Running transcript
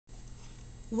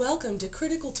Welcome to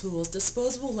CriticalTool's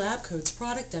Disposable Lab Coats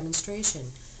product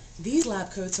demonstration. These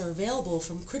lab coats are available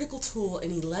from CriticalTool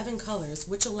in 11 colors,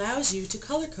 which allows you to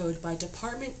color code by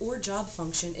department or job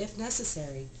function if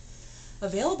necessary.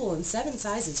 Available in 7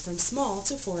 sizes from small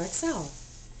to 4XL.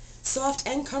 Soft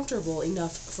and comfortable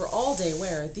enough for all-day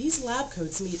wear, these lab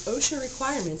coats meet OSHA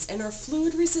requirements and are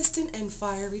fluid resistant and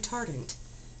fire retardant.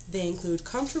 They include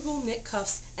comfortable knit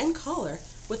cuffs and collar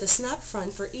with a snap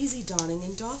front for easy donning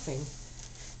and doffing.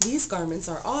 These garments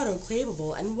are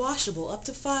autoclavable and washable up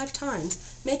to 5 times,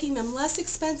 making them less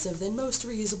expensive than most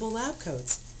reusable lab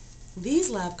coats. These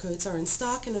lab coats are in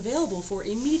stock and available for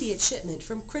immediate shipment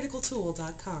from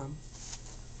CriticalTool.com.